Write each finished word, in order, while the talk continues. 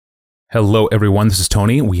Hello, everyone. This is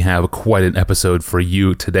Tony. We have quite an episode for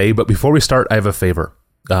you today. But before we start, I have a favor.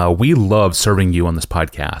 We love serving you on this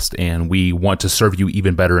podcast, and we want to serve you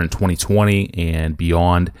even better in 2020 and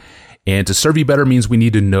beyond. And to serve you better means we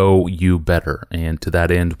need to know you better. And to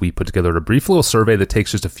that end, we put together a brief little survey that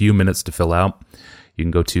takes just a few minutes to fill out. You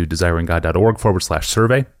can go to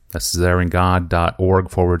desiringgod.org/survey. That's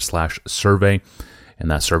desiringgod.org/survey.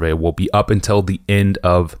 And that survey will be up until the end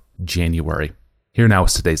of January. Here now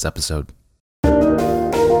is today's episode.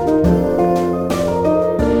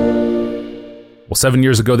 Well, 7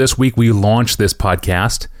 years ago this week, we launched this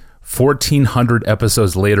podcast. 1,400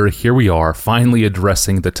 episodes later, here we are, finally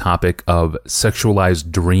addressing the topic of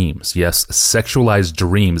sexualized dreams. Yes, sexualized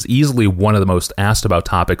dreams, easily one of the most asked about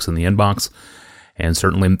topics in the inbox, and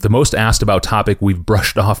certainly the most asked about topic we've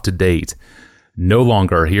brushed off to date. No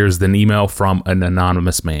longer. Here's an email from an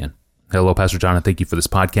anonymous man. Hello, Pastor John, and thank you for this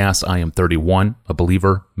podcast. I am 31, a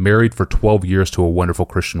believer, married for 12 years to a wonderful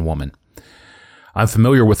Christian woman. I'm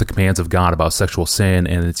familiar with the commands of God about sexual sin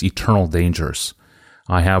and its eternal dangers.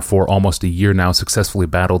 I have for almost a year now successfully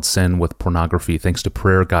battled sin with pornography thanks to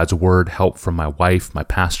prayer, God's word, help from my wife, my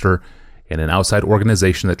pastor, and an outside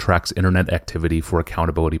organization that tracks internet activity for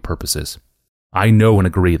accountability purposes. I know and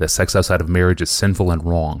agree that sex outside of marriage is sinful and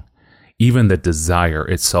wrong. Even the desire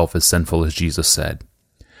itself is sinful, as Jesus said.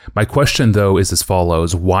 My question, though, is as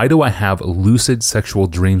follows. Why do I have lucid sexual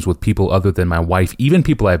dreams with people other than my wife, even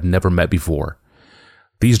people I've never met before?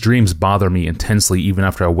 These dreams bother me intensely even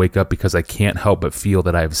after I wake up because I can't help but feel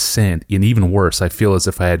that I have sinned. And even worse, I feel as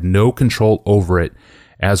if I had no control over it,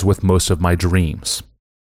 as with most of my dreams.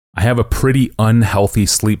 I have a pretty unhealthy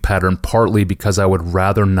sleep pattern, partly because I would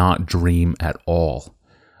rather not dream at all.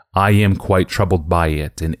 I am quite troubled by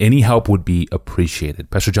it, and any help would be appreciated.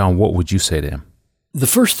 Pastor John, what would you say to him? The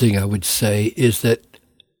first thing I would say is that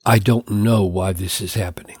I don't know why this is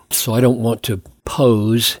happening. So I don't want to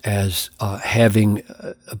pose as having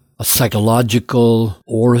a psychological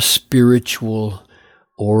or a spiritual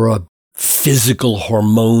or a physical,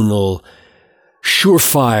 hormonal,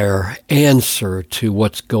 surefire answer to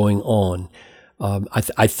what's going on.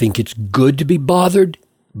 I think it's good to be bothered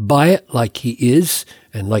by it like he is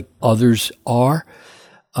and like others are.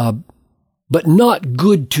 But not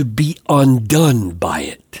good to be undone by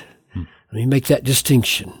it. Let me make that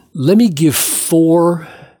distinction. Let me give 4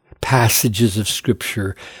 passages of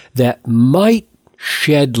Scripture that might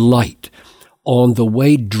shed light on the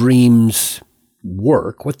way dreams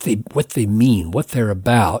work, what they mean, what they're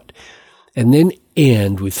about, and then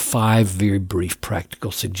end with 5 very brief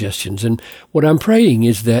practical suggestions. And what I'm praying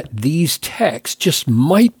is that these texts just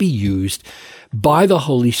might be used by the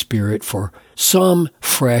Holy Spirit for some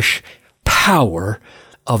fresh power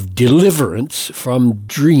of deliverance from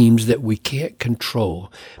dreams that we can't control,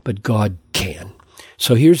 but God can.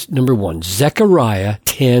 So here's number 1, Zechariah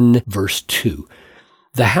 10, verse 2.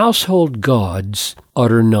 The household gods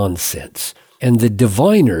utter nonsense, and the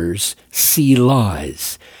diviners see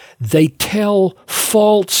lies. They tell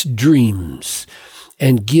false dreams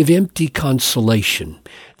and give empty consolation.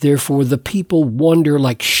 Therefore the people wander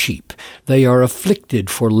like sheep. They are afflicted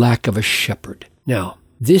for lack of a shepherd. Now,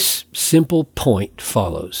 this simple point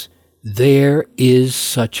follows. There is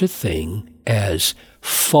such a thing as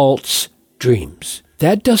false dreams.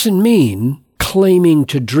 That doesn't mean claiming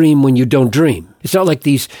to dream when you don't dream. It's not like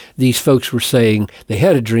these folks were saying they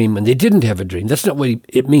had a dream and they didn't have a dream. That's not what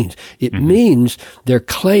it means. It means they're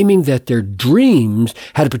claiming that their dreams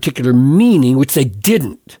had a particular meaning, which they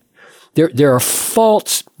didn't. There are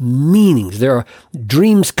false meanings. There are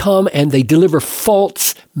dreams come and they deliver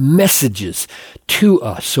false messages to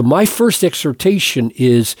us. So my first exhortation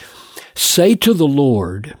is say to the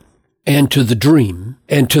Lord and to the dream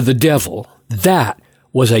and to the devil, that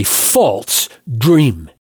was a false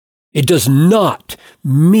dream. It does not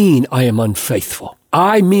mean I am unfaithful.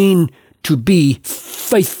 I mean to be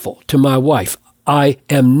faithful to my wife. I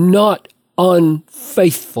am not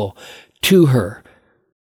unfaithful to her.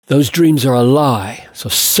 Those dreams are a lie. So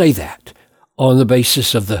say that on the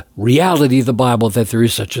basis of the reality of the Bible that there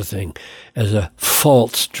is such a thing as a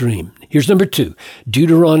false dream. Here's number 2,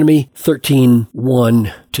 Deuteronomy 13,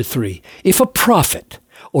 1-3. If a prophet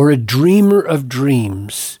or a dreamer of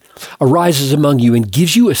dreams arises among you and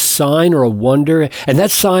gives you a sign or a wonder, and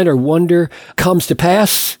that sign or wonder comes to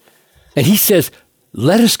pass, and he says,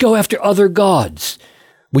 let us go after other gods,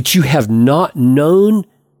 which you have not known,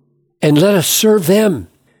 and let us serve them.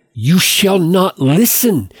 You shall not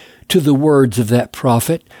listen to the words of that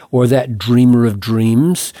prophet or that dreamer of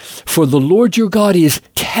dreams, for the Lord your God is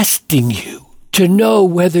testing you to know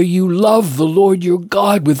whether you love the Lord your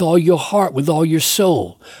God with all your heart, with all your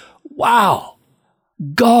soul. Wow.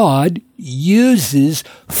 God uses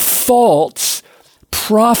false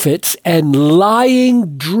prophets and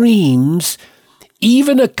lying dreams,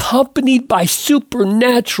 even accompanied by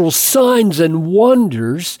supernatural signs and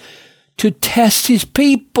wonders, to test his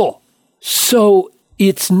people. So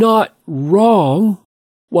it's not wrong,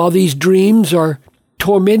 while these dreams are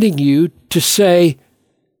tormenting you, to say,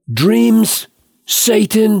 dreams,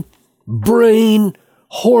 Satan, brain,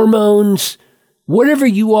 hormones, whatever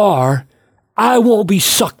you are, I won't be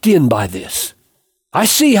sucked in by this. I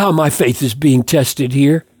see how my faith is being tested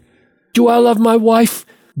here. Do I love my wife?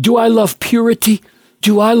 Do I love purity?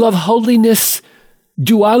 Do I love holiness?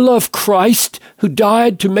 Do I love Christ who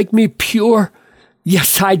died to make me pure?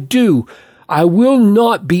 Yes, I do. I will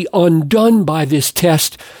not be undone by this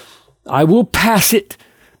test. I will pass it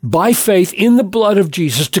by faith in the blood of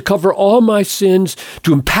Jesus to cover all my sins,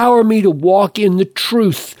 to empower me to walk in the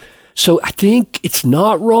truth. So I think it's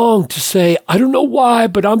not wrong to say, I don't know why,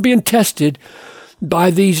 but I'm being tested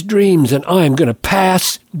by these dreams, and I'm going to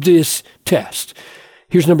pass this test.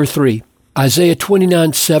 Here's number 3, Isaiah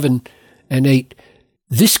 29, 7 and 8.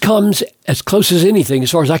 This comes as close as anything,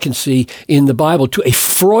 as far as I can see, in the Bible to a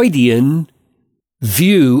Freudian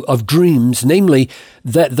view of dreams, namely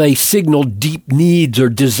that they signal deep needs or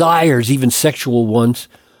desires, even sexual ones.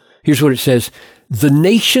 Here's what it says. The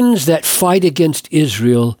nations that fight against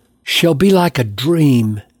Israel shall be like a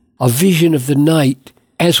dream, a vision of the night,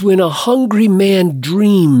 as when a hungry man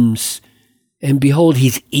dreams, and behold,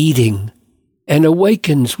 he's eating, and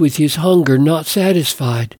awakens with his hunger not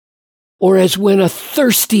satisfied. Or as when a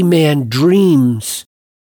thirsty man dreams,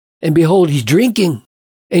 and behold, he's drinking,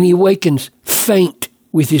 and he awakens faint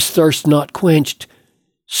with his thirst not quenched.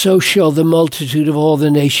 So shall the multitude of all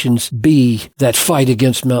the nations be that fight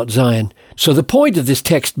against Mount Zion. So the point of this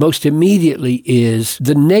text most immediately is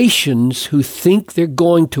the nations who think they're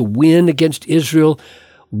going to win against Israel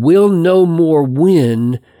will no more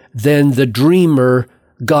win than the dreamer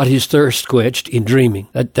got his thirst quenched in dreaming.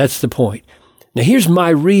 That's the point. Now, here's my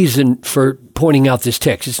reason for pointing out this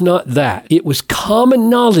text. It's not that. It was common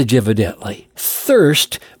knowledge, evidently.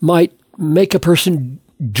 Thirst might make a person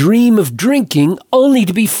dream of drinking only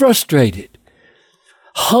to be frustrated.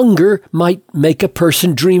 Hunger might make a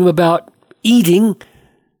person dream about eating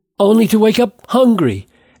only to wake up hungry.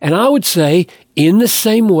 And I would say, in the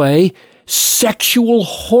same way, sexual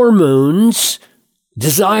hormones,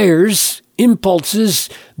 desires, impulses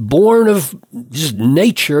born of just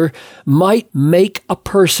nature might make a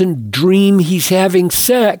person dream he's having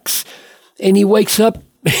sex, and he wakes up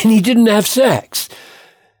and he didn't have sex.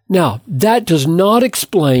 Now, that does not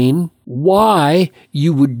explain why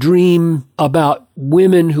you would dream about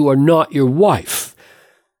women who are not your wife.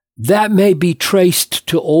 That may be traced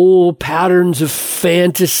to old patterns of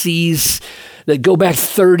fantasies that go back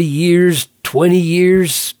 30 years, 20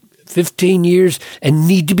 years, 15 years, and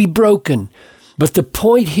need to be broken. But the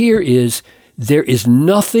point here is there is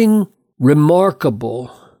nothing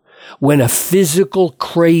remarkable when a physical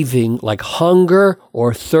craving like hunger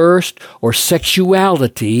or thirst or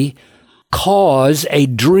sexuality cause a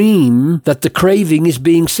dream that the craving is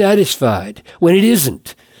being satisfied when it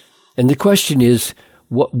isn't. And the question is,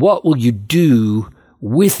 what will you do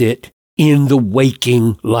with it in the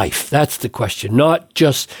waking life? That's the question, not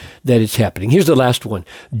just that it's happening. Here's the last one.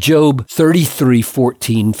 Job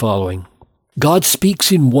 33:14 following. God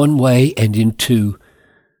speaks in one way and in two,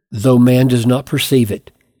 though man does not perceive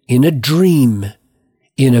it. In a dream,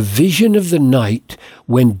 in a vision of the night,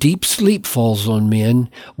 when deep sleep falls on men,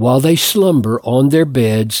 while they slumber on their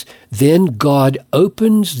beds, then God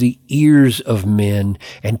opens the ears of men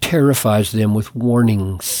and terrifies them with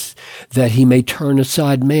warnings, that he may turn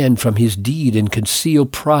aside man from his deed and conceal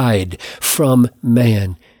pride from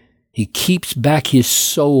man. He keeps back his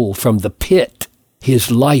soul from the pit,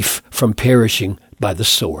 his life from perishing by the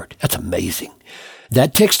sword. That's amazing.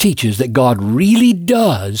 That text teaches that God really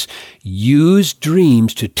does use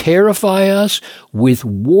dreams to terrify us with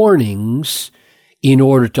warnings in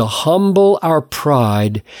order to humble our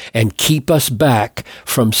pride and keep us back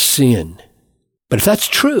from sin. But if that's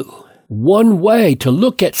true, one way to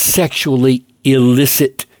look at sexually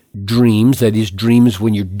illicit dreams, that is, dreams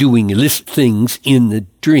when you're doing illicit things in the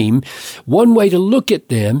dream, one way to look at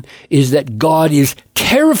them is that God is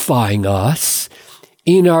terrifying us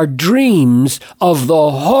in our dreams of the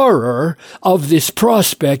horror of this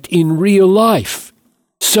prospect in real life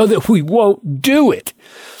so that we won't do it.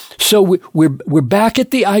 So we're back at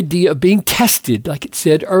the idea of being tested, like it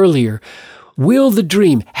said earlier. Will the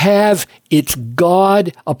dream have its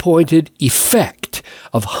God-appointed effect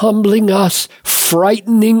of humbling us,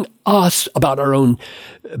 frightening us about our own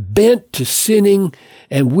bent to sinning,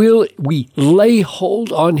 And will we lay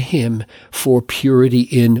hold on him for purity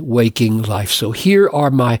in waking life? So here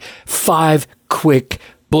are my 5 quick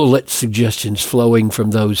bullet suggestions flowing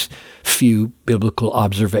from those few biblical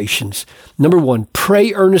observations. Number 1,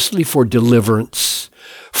 pray earnestly for deliverance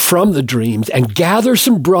from the dreams and gather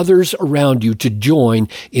some brothers around you to join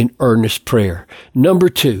in earnest prayer. Number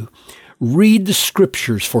 2, read the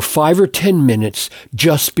scriptures for 5 or 10 minutes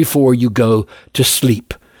just before you go to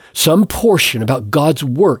sleep. Some portion about God's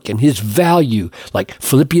work and his value, like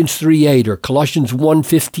Philippians 3:8 or Colossians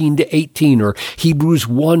 1:15-18 or Hebrews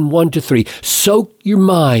 1:1-3. Soak your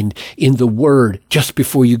mind in the word just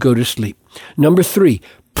before you go to sleep. Number 3,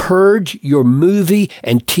 purge your movie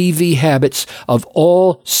and TV habits of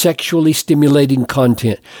all sexually stimulating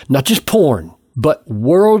content, not just porn, but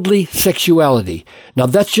worldly sexuality. Now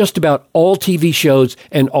that's just about all TV shows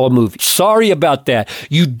and all movies. Sorry about that.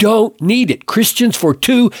 You don't need it. Christians for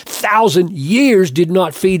 2,000 years did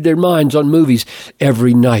not feed their minds on movies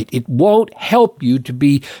every night. It won't help you to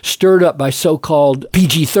be stirred up by so-called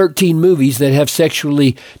PG-13 movies that have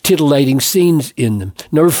sexually titillating scenes in them.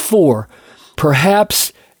 Number 4,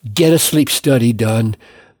 perhaps get a sleep study done.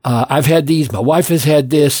 I've had these, my wife has had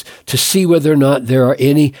this, to see whether or not there are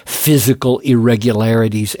any physical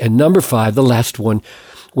irregularities. And number 5, the last one,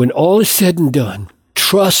 when all is said and done,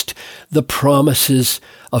 trust the promises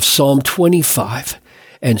of Psalm 25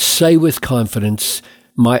 and say with confidence,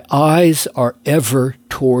 my eyes are ever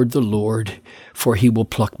toward the Lord, for he will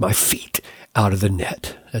pluck my feet out of the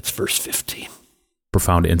net. That's verse 15.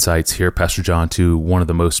 Profound insights here, Pastor John, to one of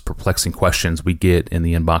the most perplexing questions we get in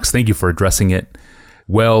the inbox. Thank you for addressing it.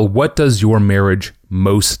 Well, what does your marriage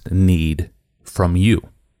most need from you?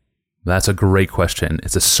 That's a great question.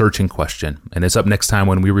 It's a searching question, and it's up next time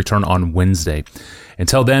when we return on Wednesday.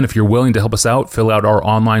 Until then, if you're willing to help us out, fill out our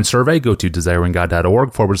online survey. Go to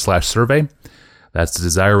desiringgod.org/survey. That's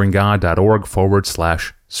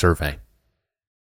desiringgod.org/survey.